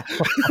 ah!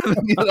 And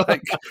then you're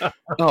like,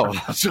 oh,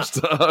 I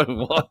just don't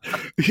know what.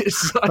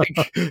 It's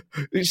like,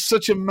 it's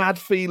such a mad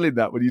feeling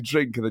that when you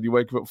drink and then you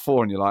wake up at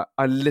 4 and you're like,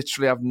 I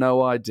literally have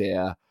no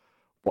idea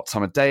what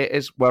time of day it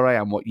is, where I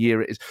am, what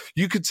year it is.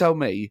 You could tell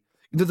me,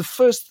 the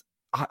first.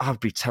 I'd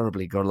be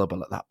terribly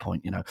gullible at that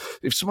point,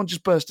 If someone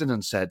just burst in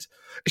and said,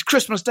 it's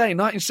Christmas Day,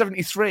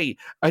 1973,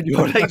 and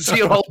you're an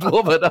 80-year-old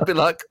woman, I'd be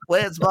like,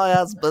 where's my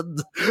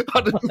husband?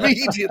 I'd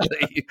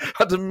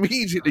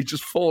immediately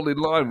just fall in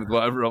line with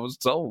whatever I was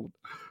told.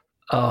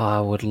 Oh, I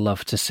would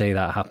love to see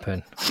that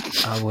happen.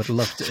 I would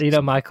love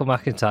to. Michael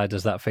McIntyre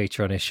does that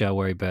feature on his show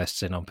where he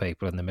bursts in on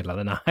people in the middle of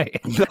the night.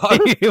 No.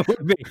 It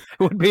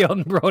would be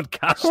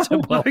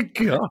unbroadcastable. Oh my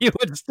God. You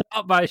would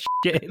start by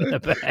shitting the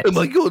bed. Oh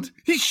my God,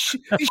 he's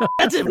shit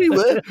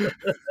everywhere.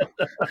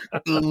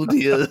 Oh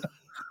dear.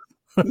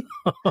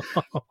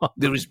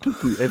 There is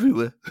poo-poo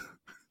everywhere.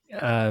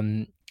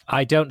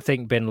 I don't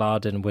think Bin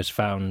Laden was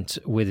found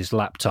with his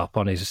laptop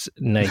on his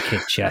naked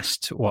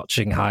chest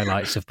watching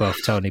highlights of both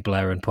Tony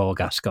Blair and Paul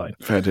Gascoigne.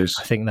 Fair dues.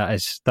 I think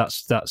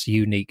that's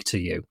unique to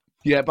you.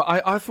 Yeah, but I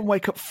often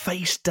wake up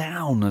face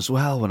down as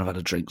well when I've had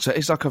a drink. So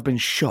it's like I've been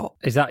shot.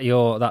 Is that's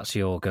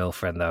your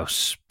girlfriend though,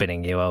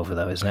 spinning you over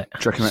though, isn't it?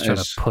 Do you reckon She's trying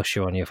to push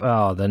you on your...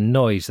 Oh, the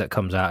noise that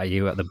comes out of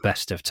you at the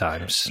best of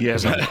times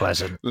is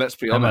unpleasant. Let's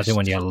be honest. Imagine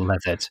when you're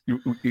leathered.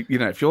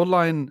 If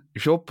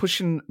you're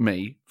pushing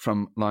me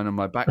from lying on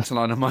my back to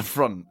lying on my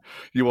front,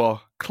 you are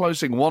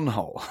closing one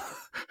hole.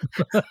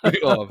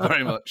 You are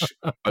very much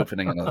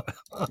opening another.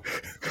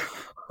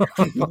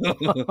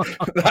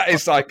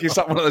 It's like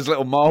one of those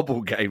little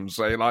marble games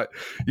where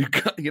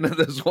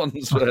there's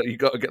ones where you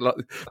got to get like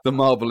the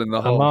marble in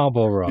the hole. A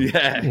marble run.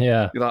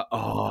 Yeah. You're like,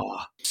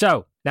 oh.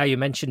 So now you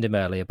mentioned him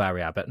earlier,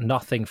 Barry Abbott.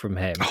 Nothing from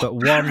him, but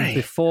one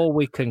before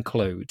we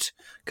conclude,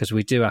 because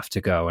we do have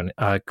to go. And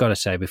I've got to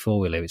say before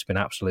we leave, it's been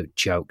absolute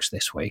jokes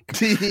this week.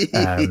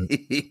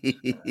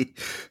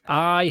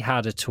 I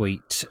had a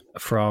tweet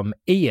from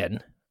Ian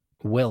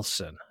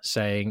Wilson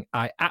saying,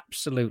 I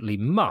absolutely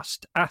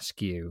must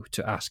ask you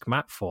to ask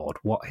Matt Ford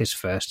what his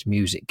first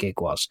music gig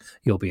was.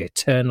 You'll be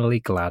eternally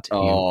glad you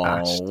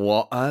asked. Oh,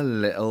 what a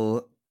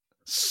little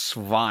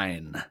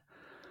swine.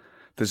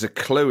 There's a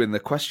clue in the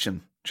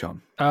question,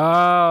 John.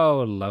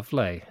 Oh,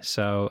 lovely.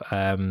 So,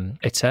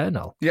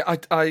 eternal. Yeah,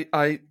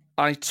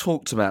 I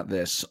talked about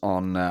this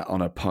on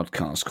a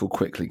podcast called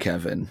Quickly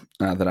Kevin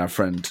that our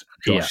friend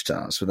Josh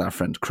does with our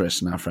friend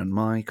Chris and our friend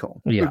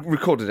Michael. Yeah. We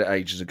recorded it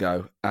ages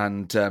ago.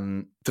 And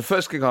the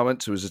first gig I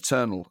went to was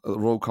Eternal at the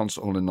Royal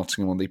Concert Hall in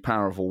Nottingham on the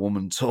Power of a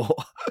Woman tour.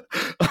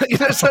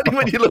 It's only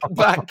when you look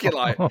back, you're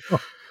like...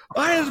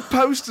 I had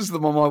posters of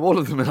them on my wall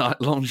of them in like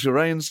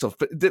lingerie and stuff,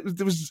 but there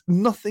was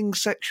nothing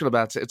sexual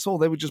about it at all.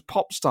 They were just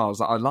pop stars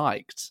that I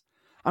liked.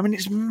 I mean,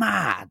 it's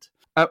mad.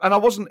 And I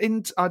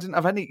didn't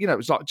have any, it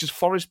was like just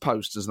Forest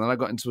posters, and then I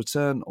got into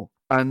Eternal.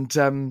 And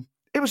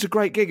it was a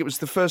great gig. It was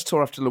the first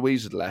tour after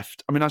Louise had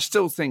left. I mean, I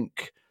still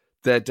think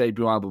their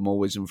debut album,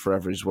 Always and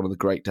Forever, is one of the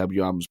great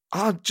debut albums.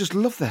 I just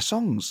love their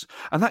songs.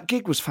 And that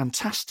gig was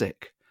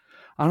fantastic.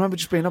 I remember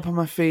just being up on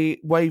my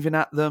feet, waving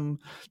at them.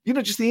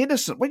 Just the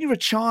innocent. When you're a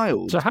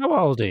child. So how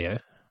old are you?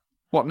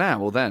 What,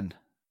 now or then?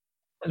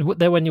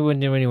 Then when you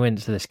went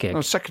to this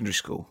gig, secondary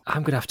school.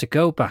 I'm going to have to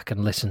go back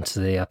and listen to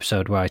the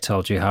episode where I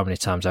told you how many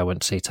times I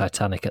went to see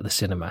Titanic at the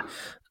cinema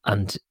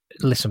and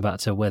listen back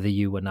to whether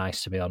you were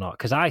nice to me or not.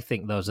 Because I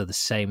think those are the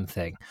same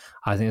thing.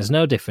 I think there's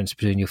no difference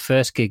between your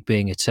first gig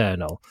being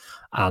Eternal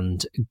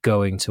and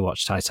going to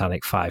watch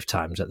Titanic 5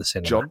 times at the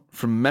cinema. John,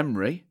 from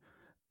memory,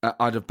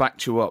 I'd have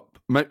backed you up.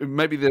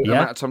 Maybe the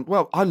amount of time.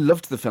 Well, I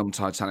loved the film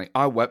Titanic.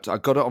 I wept. I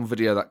got it on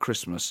video that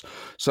Christmas.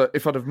 So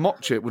if I'd have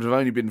mocked you, it would have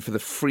only been for the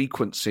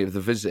frequency of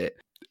the visit.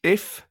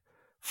 If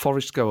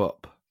forests go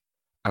up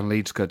and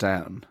leads go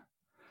down,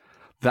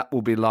 that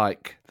will be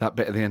like that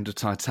bit at the end of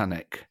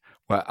Titanic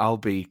where I'll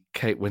be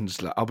Kate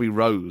Winslet, I'll be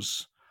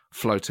Rose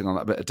floating on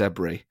that bit of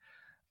debris,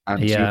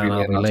 and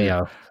I'll be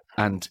Leo,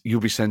 and you'll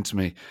be saying to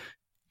me,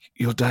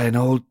 "You'll die an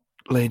old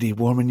lady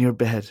warm in your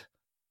bed,"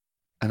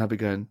 and I'll be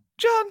going,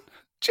 John.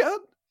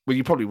 Well,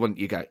 you probably wouldn't.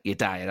 You go, "You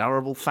die an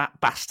horrible fat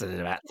bastard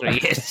in about 3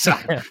 years. So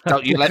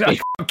don't you let me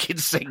fucking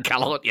sing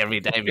Call you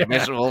every day of your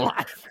miserable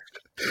life."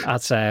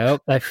 I'd say, I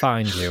hope they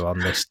find you on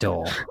this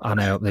door,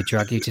 and I hope they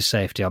drag you to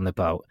safety on the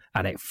boat,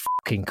 and it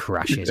fucking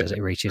crashes as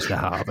it reaches the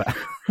harbour.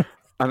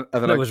 And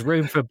there was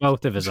room for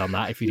both of us on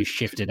that if you just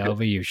shifted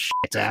over, you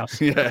shit out.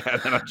 Yeah,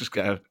 and then I just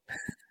go,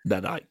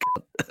 "Then I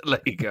can't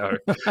let you go."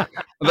 And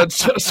then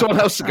someone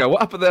else would go,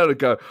 "What happened there?" And I'd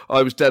go,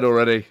 "I was dead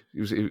already."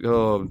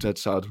 I'm dead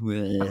sad.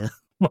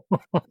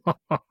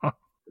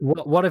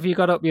 What have you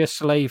got up your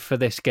sleeve for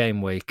this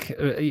game week?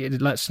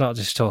 Let's not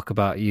just talk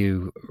about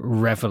you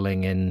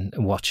reveling in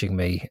watching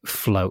me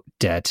float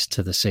dead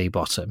to the sea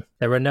bottom.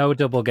 There are no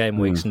double game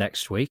weeks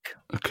next week.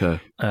 Okay.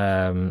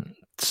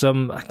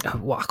 Some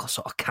what I call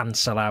sort of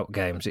cancel out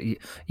games.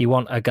 You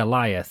want a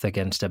Goliath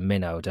against a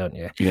minnow, don't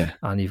you? Yeah.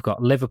 And you've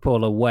got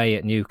Liverpool away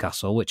at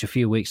Newcastle, which a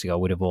few weeks ago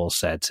would have all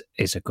said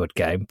is a good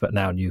game, but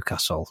now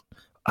Newcastle,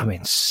 I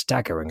mean,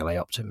 staggeringly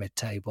up to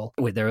mid-table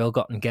with their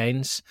ill-gotten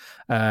gains.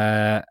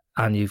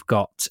 And you've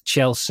got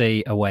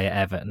Chelsea away at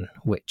Everton,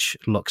 which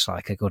looks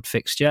like a good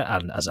fixture.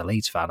 And as a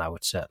Leeds fan, I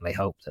would certainly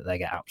hope that they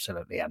get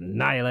absolutely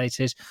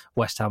annihilated.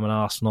 West Ham and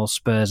Arsenal,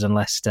 Spurs and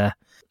Leicester.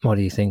 What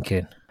are you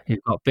thinking?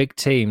 You've got big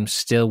teams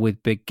still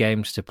with big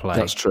games to play.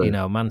 That's true. You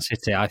know, Man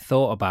City, I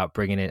thought about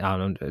bringing it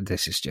on.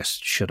 This is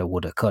just shoulda,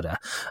 woulda, coulda,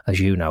 as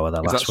you know, are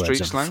the last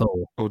words of the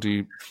fool. Or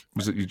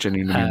was it you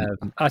genuinely?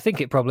 I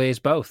think it probably is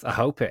both. I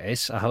hope it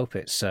is. I hope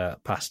it's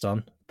passed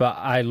on. But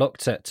I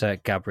looked at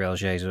Gabriel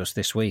Jesus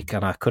this week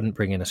and I couldn't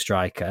bring in a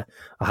striker.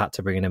 I had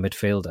to bring in a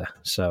midfielder.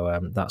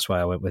 So that's why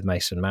I went with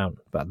Mason Mount.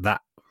 But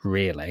that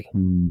really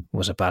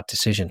was a bad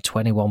decision.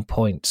 21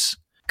 points.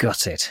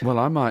 Gutted. Well,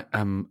 I might.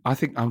 I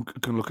think I'm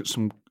going to look at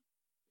some.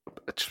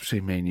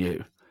 Between me and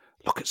you,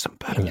 look at some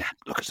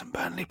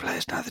Burnley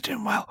players now. They're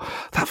doing well.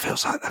 That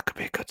feels like that could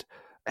be a good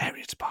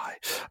area to buy.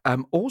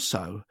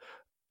 Also,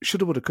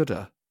 shoulda, woulda,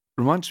 coulda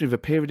reminds me of a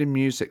period in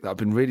music that I've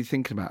been really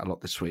thinking about a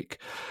lot this week.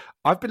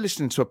 I've been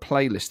listening to a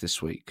playlist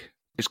this week.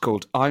 It's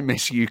called I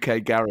Miss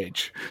UK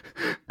Garage.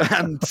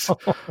 And,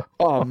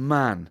 oh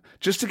man,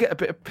 just to get a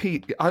bit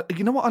of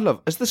you know what I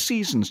love? As the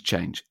seasons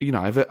change, you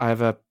know, I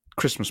have a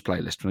Christmas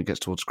playlist when it gets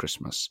towards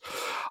Christmas.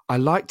 I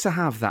like to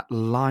have that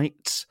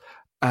light,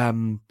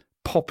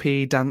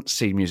 poppy,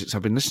 dancey music. So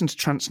I've been listening to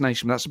Trance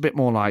Nation. That's a bit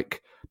more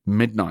like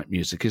midnight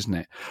music, isn't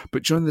it?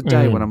 But during the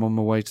day when I'm on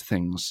my way to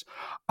things,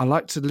 I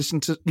like to listen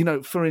to, you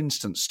know, for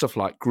instance, stuff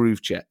like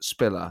Groovejet,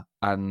 Spiller,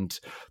 and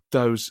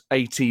those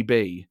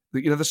ATB.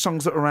 You know, the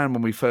songs that were around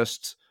when we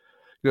first,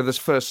 you know, those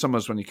first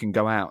summers when you can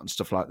go out and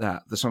stuff like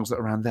that. The songs that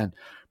were around then.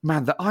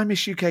 Man, the I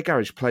Miss UK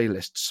Garage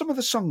playlist, some of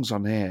the songs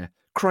on here.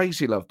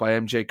 Crazy Love by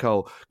MJ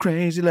Cole.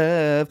 Crazy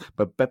Love.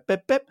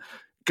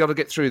 Got to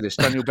get through this.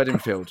 Daniel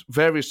Bedingfield.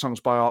 Various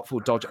songs by Artful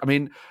Dodger. I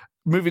mean,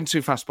 Moving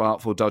Too Fast by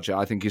Artful Dodger,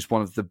 I think, is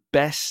one of the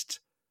best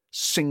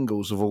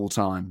singles of all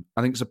time.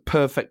 I think it's a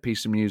perfect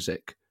piece of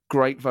music.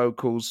 Great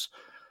vocals.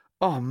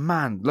 Oh,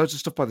 man. Loads of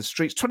stuff by The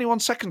Streets.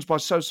 21 Seconds by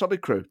So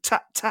Solid Crew.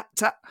 Tap, tap,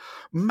 tap.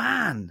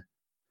 Man.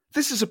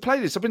 This is a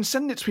playlist. I've been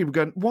sending it to people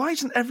going, why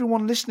isn't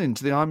everyone listening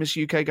to the I Miss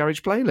UK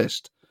Garage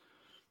playlist?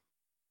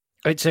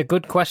 It's a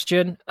good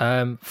question.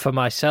 For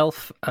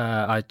myself,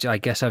 I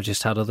guess I've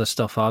just had other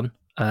stuff on.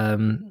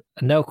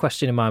 No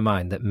question in my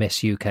mind that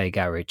Miss UK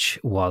Garage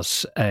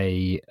was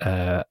a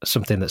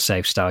something that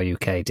Safe Style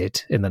UK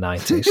did in the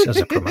 90s as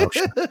a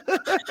promotion.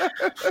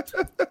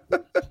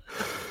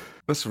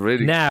 That's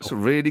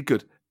really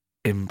good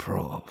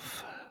improv.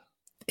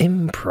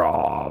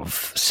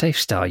 Safe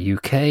Style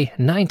UK,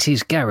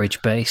 90s garage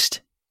based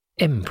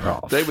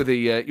improv. They were the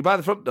you buy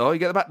the front door, you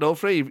get the back door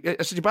free.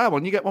 I said you buy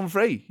one, you get one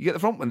free. You get the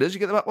front windows, you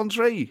get the back ones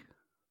free.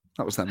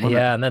 That was them, wasn't it?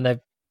 And then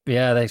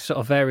they sort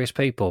of various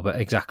people, but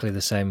exactly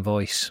the same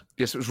voice.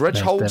 Yes, it was Reg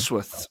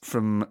Holdsworth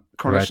from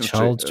Coronation Street.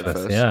 Reg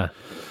Holdsworth, yeah.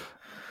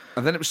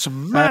 And then it was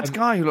some mad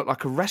guy who looked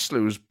like a wrestler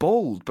who was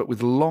bald, but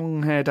with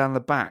long hair down the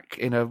back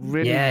in a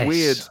really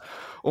weird,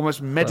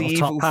 almost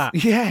medieval...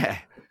 Yeah.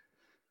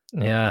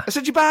 Yeah. I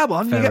said, you buy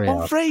one, you get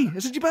one free. I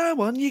said, you buy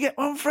one, you get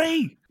one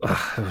free.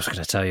 I was going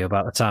to tell you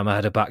about the time I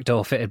had a back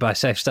door fitted by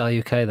Safe Style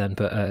UK then,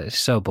 but it's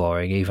so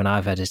boring. Even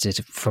I've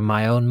edited from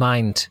my own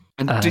mind.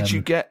 And did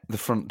you get the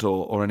front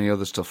door or any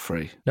other stuff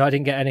free? No, I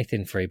didn't get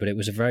anything free, but it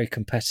was a very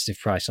competitive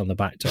price on the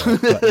back door.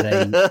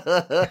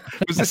 But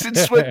Was this in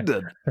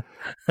Swindon?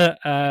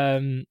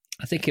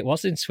 I think it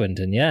was in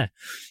Swindon, yeah.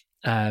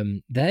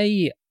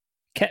 They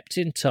kept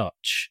in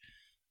touch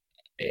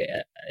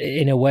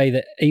in a way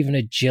that even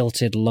a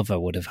jilted lover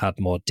would have had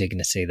more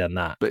dignity than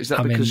that. But is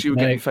that because you were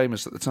getting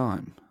famous at the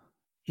time?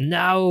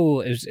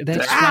 No, they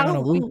just rang on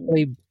a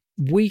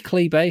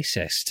weekly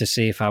basis to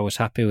see if I was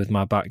happy with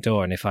my back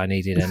door and if I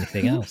needed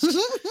anything else.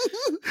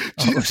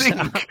 Do you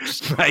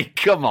think, mate,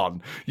 come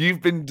on,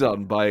 you've been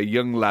done by a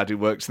young lad who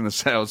works in the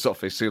sales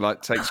office who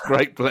takes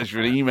great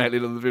pleasure in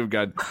emailing other people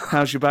going,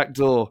 how's your back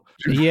door?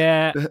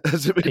 Yeah.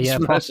 Has it been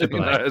smashed?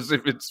 Possibly. Has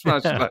it been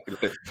smashed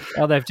lately?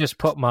 Oh, they've just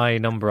put my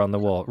number on the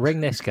wall. Ring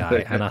this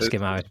guy and ask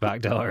him how his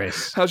back door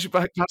is. How's your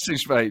back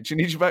passage, mate? Do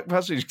you need your back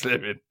passage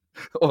clearing?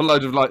 Or a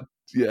load of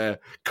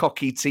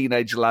cocky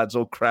teenage lads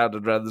all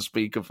crowded around the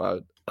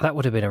speakerphone. That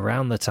would have been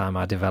around the time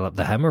I developed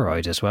the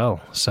hemorrhoid as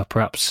well. So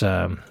perhaps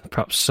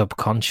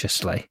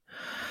subconsciously,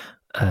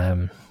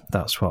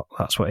 that's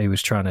what he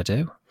was trying to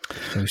do.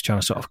 He was trying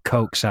to sort of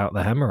coax out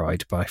the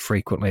hemorrhoid by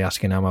frequently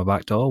asking how my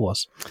back door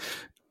was.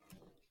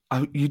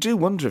 You do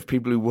wonder if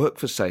people who work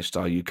for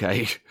SafeStar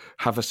UK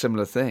have a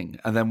similar thing,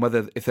 and then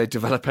if they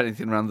develop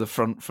anything around the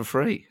front for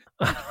free.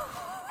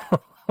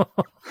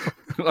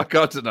 I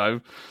don't know,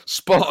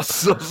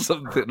 spots or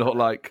something,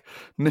 or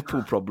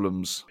nipple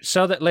problems.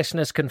 So that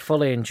listeners can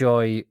fully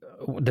enjoy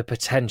the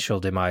potential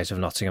demise of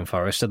Nottingham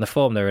Forest, and the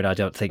form they're in, I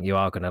don't think you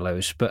are going to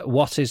lose. But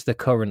what is the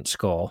current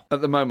score?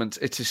 At the moment,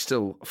 it is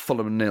still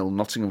Fulham 0,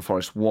 Nottingham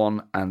Forest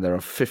 1, and there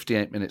are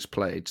 58 minutes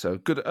played. So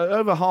good,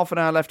 over half an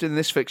hour left in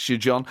this fixture,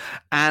 John.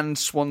 And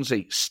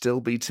Swansea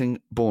still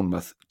beating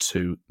Bournemouth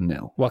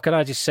 2-0. What can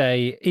I just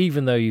say?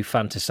 Even though you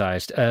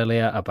fantasised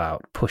earlier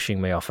about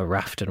pushing me off a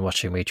raft and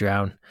watching me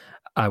drown,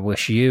 I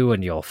wish you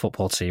and your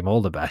football team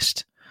all the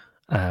best.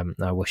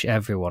 I wish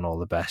everyone all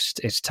the best.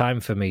 It's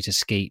time for me to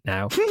skeet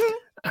now.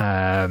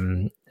 I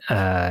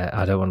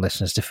don't want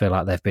listeners to feel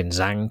like they've been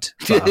zanged,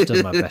 but I've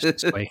done my best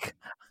this week.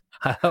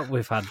 I hope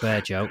we've had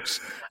bear jokes.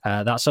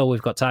 That's all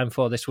we've got time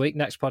for this week.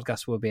 Next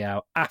podcast will be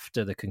out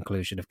after the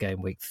conclusion of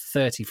game week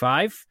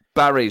 35.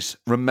 Barry's,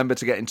 remember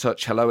to get in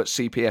touch,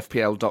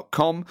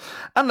 hello@cpfpl.com,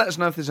 and let us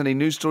know if there's any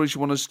news stories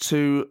you want us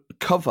to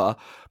cover,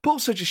 but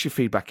also just your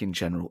feedback in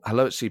general.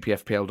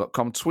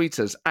 hello@cpfpl.com, tweet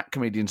us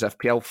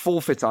 @comediansfpl,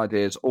 forfeit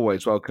ideas,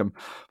 always welcome.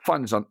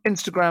 Find us on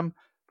Instagram,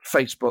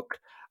 Facebook,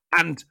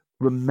 and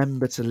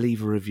remember to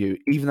leave a review.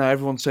 Even though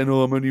everyone's saying,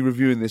 I'm only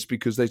reviewing this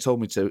because they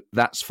told me to,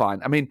 that's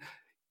fine. I mean,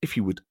 if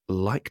you would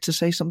like to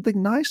say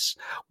something nice,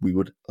 we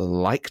would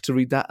like to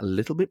read that a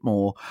little bit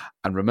more.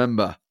 And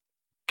remember,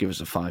 give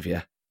us a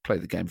 5-year. Play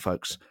the game,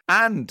 folks.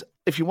 And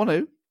if you want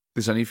to,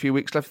 there's only a few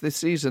weeks left this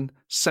season.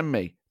 Send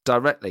me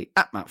directly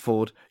 @Matt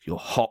Ford your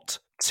hot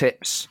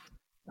tips.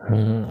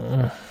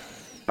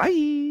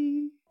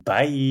 Bye.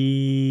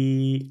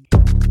 Bye.